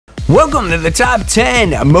Welcome to the top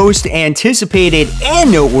 10 most anticipated and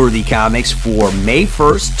noteworthy comics for May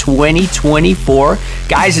 1st, 2024.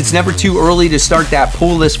 Guys, it's never too early to start that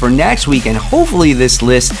pull list for next week, and hopefully this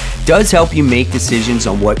list does help you make decisions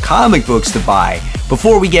on what comic books to buy.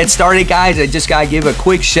 Before we get started, guys, I just gotta give a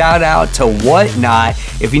quick shout out to Whatnot.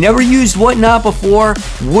 If you never used Whatnot before,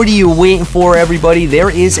 what are you waiting for, everybody? There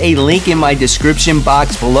is a link in my description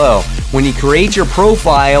box below. When you create your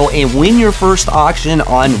profile and win your first auction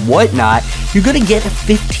on Whatnot, you're gonna get a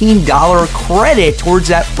 $15 credit towards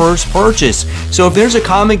that first purchase. So if there's a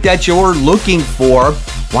comic that you're looking for,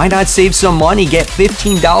 why not save some money, get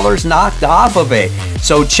 $15 knocked off of it?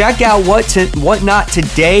 So check out Whatnot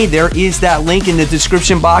today. There is that link in the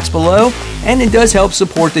description box below, and it does help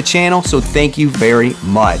support the channel, so thank you very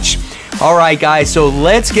much. All right, guys, so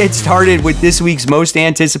let's get started with this week's most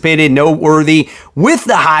anticipated, noteworthy, with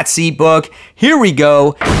the hot seat book. Here we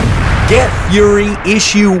go. Get Fury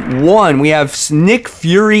issue 1. We have Nick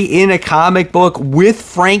Fury in a comic book with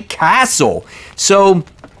Frank Castle. So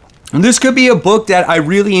this could be a book that I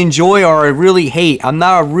really enjoy or I really hate. I'm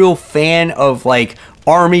not a real fan of like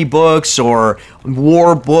army books or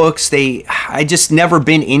war books. I just never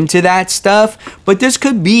been into that stuff. But this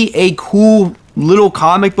could be a cool little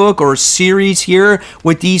comic book or series here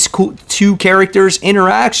with these two characters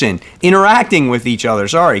interacting with each other.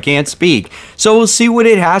 Sorry, can't speak. So we'll see what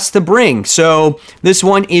it has to bring. So this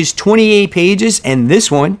one is 28 pages and this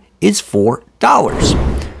one is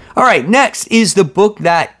 $4. All right, next is the book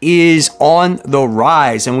that is on the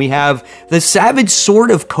rise, and we have The Savage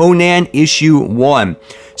Sword of Conan issue 1.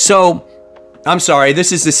 So, I'm sorry,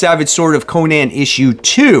 this is The Savage Sword of Conan issue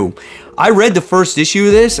 2. I read the first issue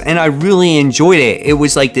of this and I really enjoyed it. It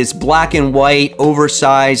was like this black and white,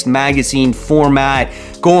 oversized magazine format,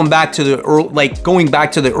 going back to the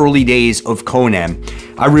early days of Conan.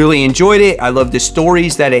 I really enjoyed it. I love the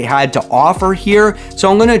stories that it had to offer here.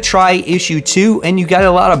 So I'm gonna try issue 2, and you got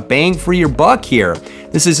a lot of bang for your buck here.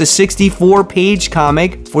 This is a 64-page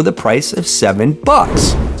comic for the price of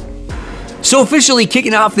 $7. So officially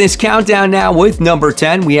kicking off this countdown now with number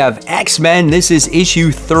 10, we have X-Men. This is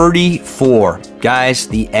issue 34. Guys,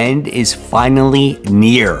 the end is finally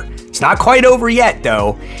near. It's not quite over yet,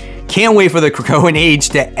 though. Can't wait for the Krakoan Age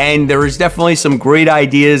to end. There is definitely some great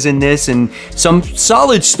ideas in this and some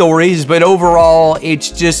solid stories, but overall, it's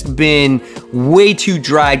just been way too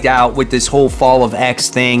dragged out with this whole Fall of X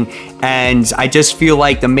thing. And I just feel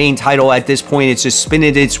like the main title at this point is just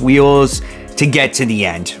spinning its wheels to get to the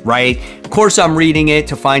end, right? Of course, I'm reading it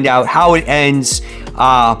to find out how it ends,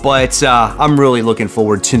 but I'm really looking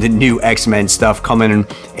forward to the new X-Men stuff coming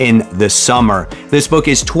in the summer. This book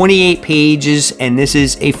is 28 pages, and this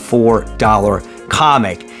is a $4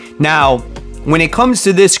 comic. Now, when it comes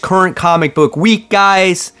to this current comic book week,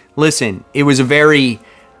 guys, listen, it was a very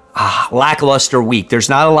lackluster week. There's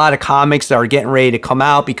not a lot of comics that are getting ready to come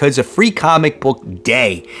out because of Free Comic Book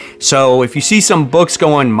Day. So if you see some books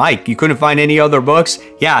going, Mike, you couldn't find any other books?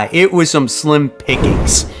 Yeah, it was some slim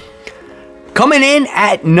pickings. Coming in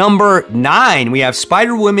at number 9, we have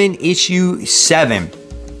Spider-Woman issue 7.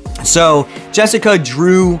 So Jessica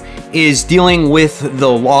Drew is dealing with the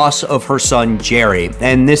loss of her son Jerry,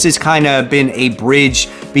 and this has kind of been a bridge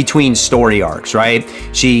between story arcs, right?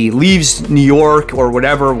 She leaves New York or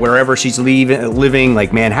whatever, wherever she's living,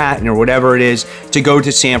 like Manhattan or whatever it is, to go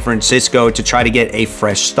to San Francisco to try to get a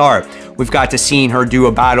fresh start. We've got to see her do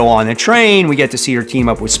a battle on a train. We get to see her team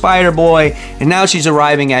up with Spider-Boy, and now she's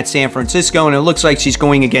arriving at San Francisco, and it looks like she's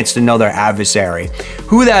going against another adversary.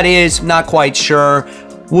 Who that is, not quite sure.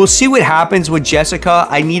 We'll see what happens with Jessica.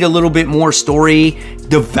 I need a little bit more story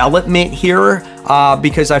development here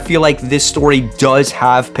because I feel like this story does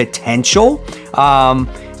have potential. And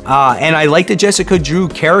I like the Jessica Drew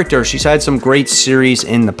character. She's had some great series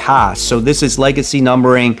in the past. So this is legacy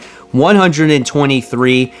numbering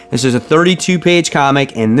 123. This is a 32-page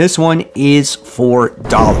comic, and this one is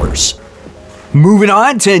 $4. Moving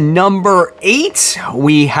on to number 8,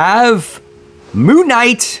 we have Moon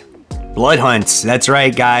Knight Blood Hunts. That's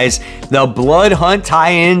right, guys. The Blood Hunt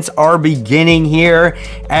tie-ins are beginning here.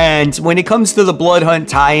 And when it comes to the Blood Hunt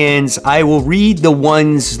tie-ins, I will read the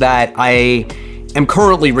ones that I am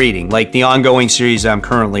currently reading, like the ongoing series I'm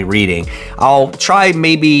currently reading. I'll try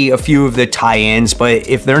maybe a few of the tie-ins, but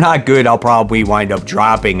if they're not good, I'll probably wind up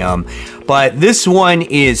dropping them. But this one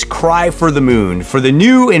is Cry for the Moon. For the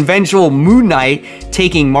new and vengeful Moon Knight,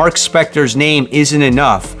 taking Mark Spector's name isn't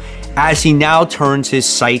enough, as he now turns his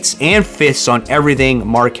sights and fists on everything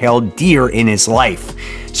Mark held dear in his life.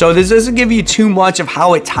 So this doesn't give you too much of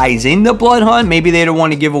how it ties into Blood Hunt. Maybe they don't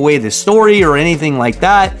want to give away the story or anything like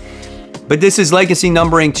that. But this is legacy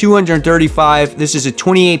numbering 235. This is a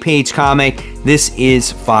 28-page comic. This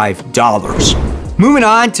is $5. Moving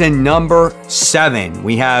on to number 7,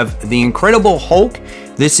 we have The Incredible Hulk.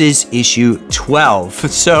 This is issue 12.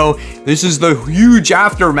 So this is the huge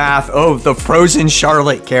aftermath of the Frozen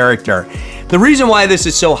Charlotte character. The reason why this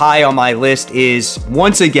is so high on my list is,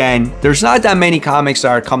 once again, there's not that many comics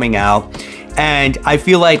that are coming out. And I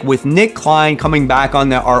feel like with Nick Klein coming back on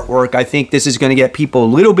the artwork, I think this is going to get people a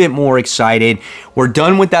little bit more excited. We're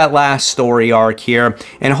done with that last story arc here.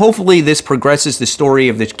 And hopefully this progresses the story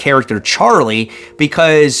of the character Charlie,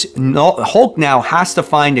 because Hulk now has to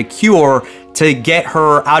find a cure to get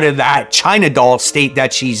her out of that China doll state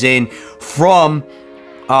that she's in from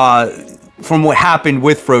what happened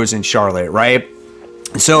with Frozen Charlotte, right?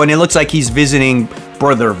 So, and it looks like he's visiting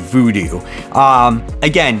Brother Voodoo.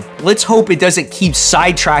 Again, let's hope it doesn't keep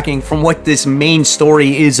sidetracking from what this main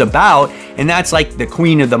story is about, and that's like the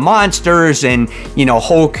Queen of the Monsters and, you know,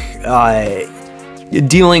 Hulk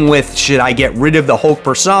dealing with, should I get rid of the Hulk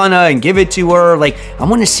persona and give it to her? Like, I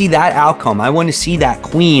want to see that outcome. I want to see that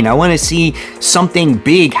queen. I want to see something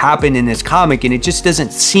big happen in this comic, and it just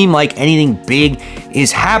doesn't seem like anything big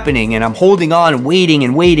is happening, and I'm holding on, waiting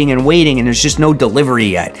and waiting and waiting, and there's just no delivery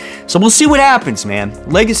yet. So we'll see what happens, man.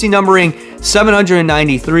 Legacy numbering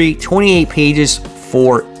 793, 28 pages,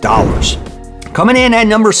 $4. Coming in at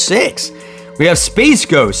number 6, we have Space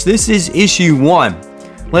Ghost. This is issue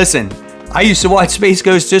 1. Listen, I used to watch Space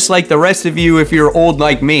Ghost just like the rest of you if you're old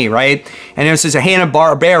like me, right? And this is a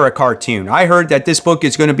Hanna-Barbera cartoon. I heard that this book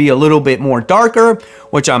is going to be a little bit more darker,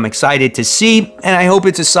 which I'm excited to see, and I hope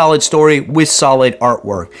it's a solid story with solid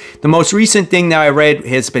artwork. The most recent thing that I read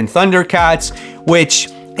has been Thundercats, which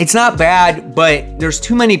it's not bad, but there's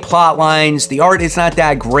too many plot lines. The art is not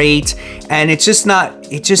that great, and it's just not,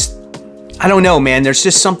 I don't know, man. There's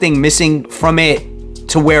just something missing from it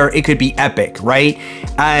to where it could be epic, right?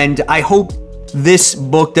 And I hope this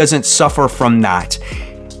book doesn't suffer from that.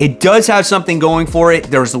 It does have something going for it.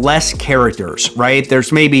 There's less characters, right?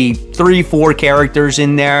 There's maybe 3-4 characters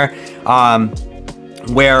in there.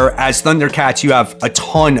 Whereas Thundercats, you have a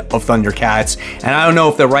ton of Thundercats. And I don't know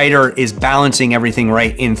if the writer is balancing everything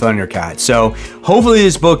right in Thundercats. So hopefully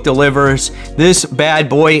this book delivers. This bad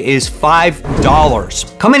boy is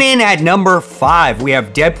 $5. Coming in at number 5, we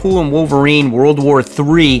have Deadpool and Wolverine World War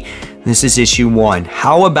III. This is issue 1.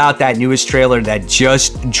 How about that newest trailer that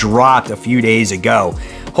just dropped a few days ago?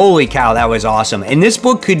 Holy cow, that was awesome. And this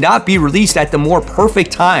book could not be released at the more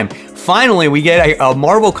perfect time. Finally, we get a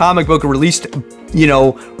Marvel comic book released, you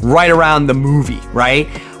know, right around the movie, right?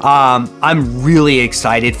 I'm really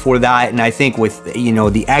excited for that. And I think with, you know,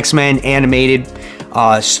 the X-Men animated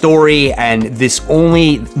story and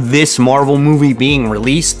this Marvel movie being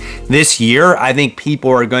released this year, I think people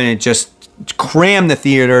are going to just cram the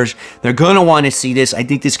theaters. They're going to want to see this. I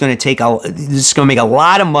think this is going to make a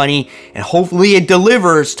lot of money, and hopefully it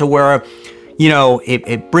delivers to where, you know,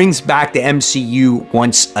 it brings back the MCU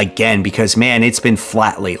once again, because man, it's been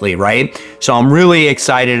flat lately, right? So I'm really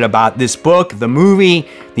excited about this book, the movie,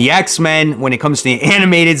 the X-Men. When it comes to the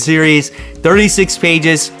animated series, 36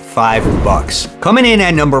 pages, $5. Coming in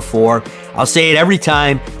at number 4, I'll say it every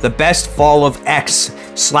time, the best Fall of X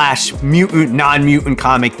 / mutant, non-mutant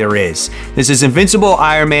comic there is. This is Invincible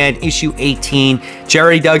Iron Man issue 18.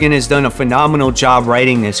 Jerry Duggan has done a phenomenal job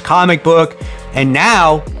writing this comic book, and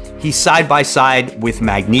now he's side by side with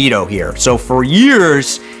Magneto here. So for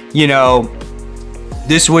years, you know,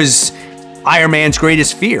 this was Iron Man's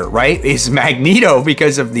greatest fear, right? Is Magneto,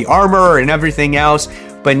 because of the armor and everything else.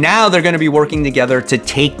 But now they're going to be working together to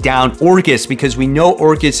take down Orchis, because we know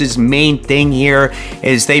Orchis's main thing here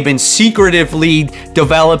is they've been secretively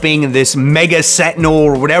developing this Mega Sentinel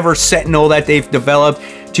or whatever Sentinel that they've developed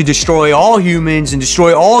to destroy all humans and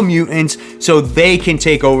destroy all mutants so they can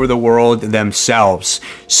take over the world themselves.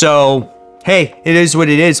 So, hey, it is what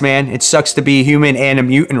it is, man. It sucks to be a human and a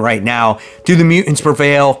mutant right now. Do the mutants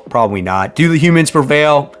prevail? Probably not. Do the humans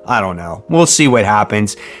prevail? I don't know. We'll see what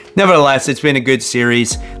happens. Nevertheless, it's been a good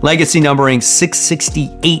series. Legacy numbering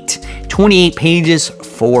 668, 28 pages,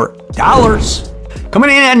 $4. Coming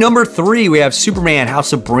in at number 3, we have Superman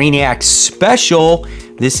House of Brainiac Special.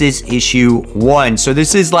 This is issue 1. So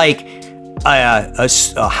this is like a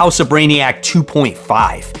House of Brainiac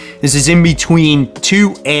 2.5. This is in between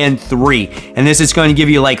 2 and 3. And this is going to give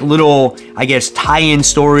you like little, I guess, tie-in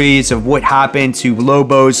stories of what happened to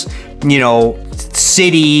Lobo's, you know,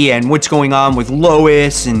 city and what's going on with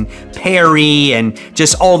Lois and Perry and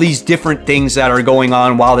just all these different things that are going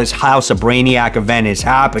on while this House of Brainiac event is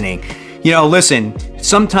happening. You know, listen,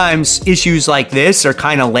 sometimes issues like this are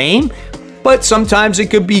kind of lame, but sometimes it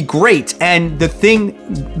could be great. And the thing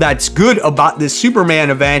that's good about this Superman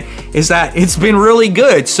event is that it's been really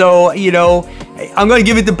good. So, you know, I'm going to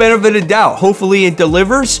give it the benefit of the doubt. Hopefully it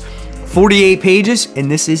delivers. 48 pages,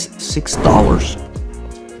 and this is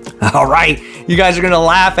 $6. All right, you guys are going to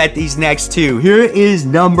laugh at these next two. Here is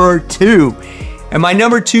number 2. And my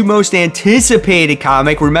number 2 most anticipated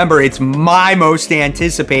comic, remember, it's my most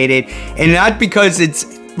anticipated, and not because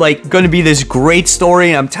it's like going to be this great story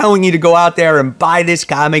and I'm telling you to go out there and buy this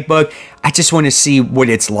comic book. I just want to see what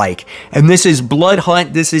it's like. And this is Blood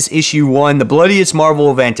Hunt. This is issue 1, the bloodiest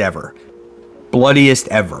Marvel event ever. Bloodiest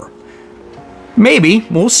ever. Maybe,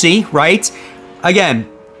 we'll see, right? Again,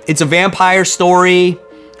 it's a vampire story,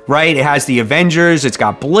 right? It has the Avengers, it's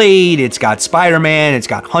got Blade, it's got Spider-Man, it's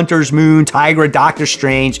got Hunter's Moon, Tigra, Doctor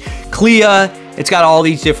Strange, Clea. It's got all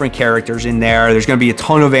these different characters in there. There's going to be a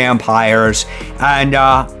ton of vampires, and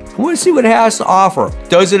I want to see what it has to offer.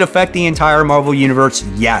 Does it affect the entire Marvel Universe?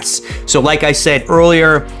 Yes. So like I said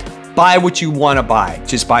earlier, buy what you want to buy.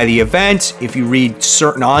 Just buy the event. If you read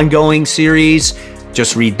certain ongoing series,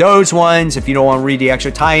 just read those ones. If you don't want to read the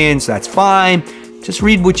extra tie-ins, that's fine. Just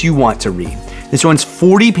read what you want to read. This one's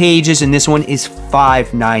 40 pages, and this one is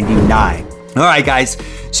 $5.99. All right, guys.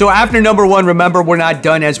 So after number 1, remember, we're not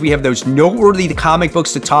done, as we have those noteworthy comic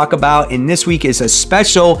books to talk about. And this week is a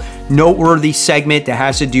special noteworthy segment that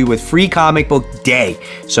has to do with Free Comic Book Day.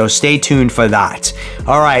 So stay tuned for that.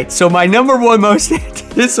 All right. So my number 1 most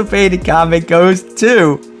anticipated comic goes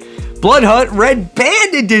to Blood Hunt Red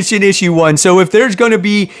Band Edition issue 1. So if there's going to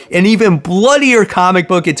be an even bloodier comic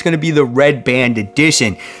book, it's going to be the Red Band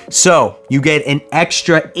Edition. So you get an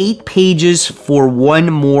extra 8 pages for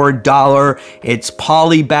 $1 more. It's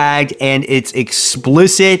polybagged and it's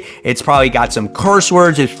explicit. It's probably got some curse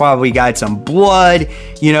words. It's probably got some blood.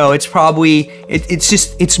 You know, it's probably,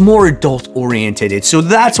 it's more adult oriented. So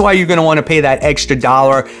that's why you're going to want to pay that extra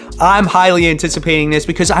 $1. I'm highly anticipating this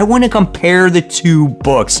because I want to compare the 2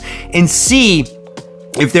 books and see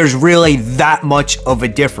if there's really that much of a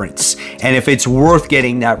difference and if it's worth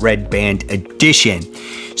getting that Red Band Edition.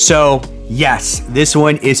 So yes, this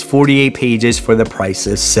one is 48 pages for the price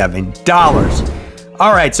of $7.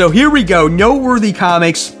 All right, so here we go. Noteworthy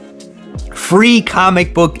Comics Free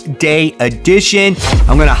Comic Book Day Edition.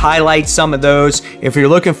 I'm going to highlight some of those. If you're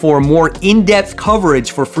looking for more in-depth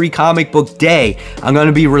coverage for Free Comic Book Day, I'm going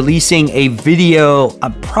to be releasing a video.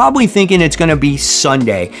 I'm probably thinking it's going to be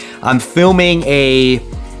Sunday. I'm filming a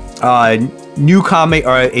new comic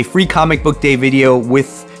or a Free Comic Book Day video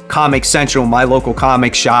with Comic Central, my local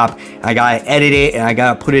comic shop. I gotta edit it and I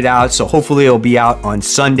gotta put it out, so hopefully it'll be out on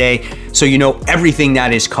Sunday, so you know everything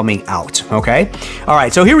that is coming out, okay? All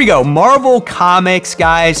right, so here we go. Marvel Comics,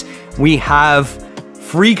 guys. We have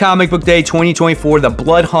Free Comic Book Day 2024, the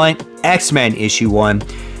Blood Hunt X-Men issue 1.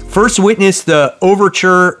 First witness the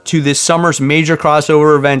overture to this summer's major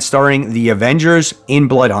crossover event starring the Avengers in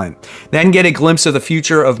Blood Hunt. Then get a glimpse of the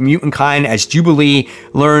future of mutant kind as Jubilee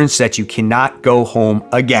learns that you cannot go home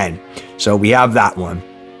again. So we have that one.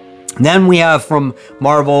 Then we have from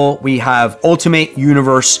Marvel, we have Ultimate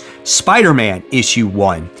Universe Spider-Man issue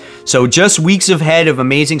 1. So just weeks ahead of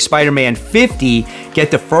Amazing Spider-Man 50,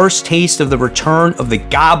 get the first taste of the return of the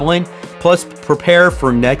Goblin. Plus, prepare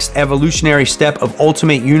for next evolutionary step of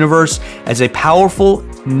Ultimate Universe as a powerful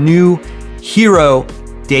new hero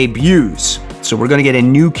debuts. So we're going to get a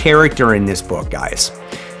new character in this book, guys.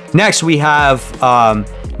 Next, we have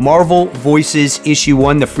Marvel Voices issue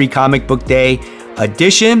 1, the Free Comic Book Day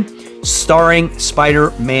edition, starring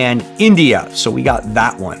Spider-Man India. So we got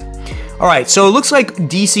that one. All right, so it looks like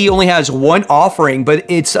DC only has one offering, but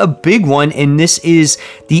it's a big one, and this is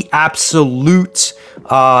the Absolute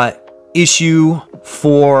issue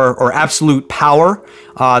for, or Absolute Power,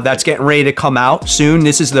 that's getting ready to come out soon.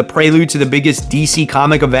 This is the prelude to the biggest DC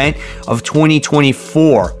comic event of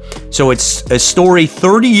 2024. So it's a story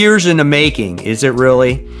 30 years in the making. Is it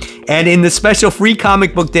really? And in the special Free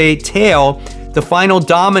Comic Book Day tale, the final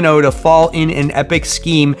domino to fall in an epic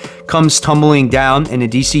scheme comes tumbling down, and the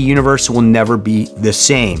DC universe will never be the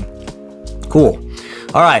same. Cool.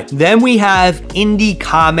 All right, then we have indie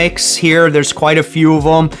comics here. There's quite a few of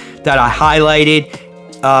them that I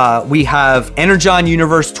highlighted. We have Energon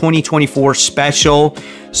Universe 2024 special.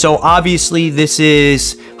 So obviously this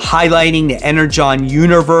is highlighting the Energon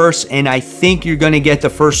universe, and I think you're going to get the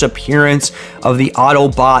first appearance of the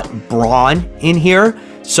Autobot Brawn in here.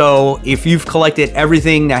 So if you've collected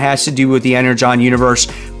everything that has to do with the Energon universe,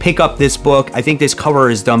 pick up this book. I think this cover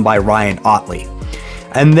is done by Ryan Ottley.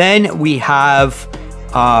 And then we have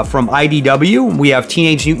from IDW, we have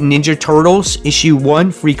Teenage Mutant Ninja Turtles issue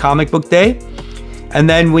 1, Free Comic Book Day. And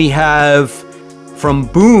then we have from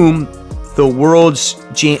Boom, the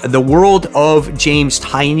world of James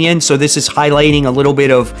Tynion. So this is highlighting a little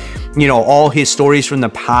bit of, you know, all his stories from the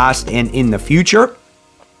past and in the future.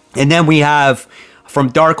 And then we have from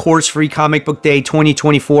Dark Horse Free Comic Book Day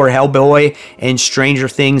 2024, Hellboy and Stranger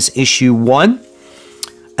Things issue 1.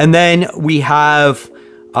 And then we have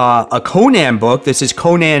a Conan book. This is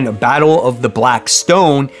Conan Battle of the Black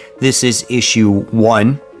Stone. This is issue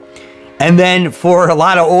 1. And then for a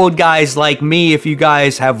lot of old guys like me, if you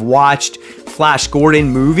guys have watched Flash Gordon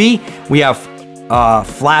movie, we have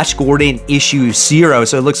Flash Gordon issue 0.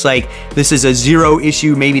 So it looks like this is a 0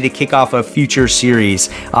 issue, maybe to kick off a future series.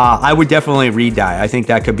 I would definitely read that. I think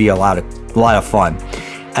that could be a lot of fun.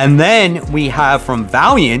 And then we have from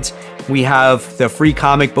Valiant, we have the Free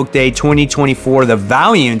Comic Book Day 2024, the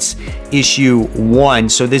Valiants issue 1.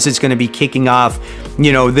 So this is going to be kicking off,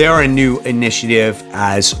 you know, they're a new initiative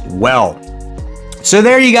as well. So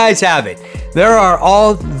there you guys have it. There are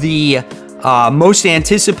all the most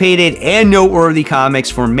anticipated and noteworthy comics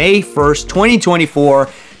for May 1st, 2024.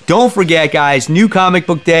 Don't forget, guys, new comic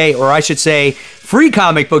book day, or I should say Free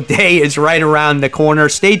Comic Book Day, is right around the corner.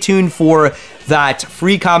 Stay tuned for that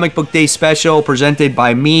Free Comic Book Day special presented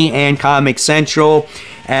by me and Comic Central.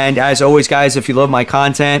 And as always, guys, if you love my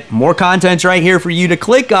content, more content's right here for you to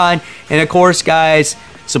click on. And of course, guys,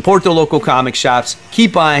 support the local comic shops.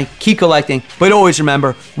 Keep buying, keep collecting, but always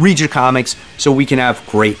remember, read your comics so we can have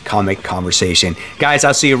great comic conversation. Guys,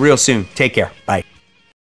 I'll see you real soon. Take care. Bye.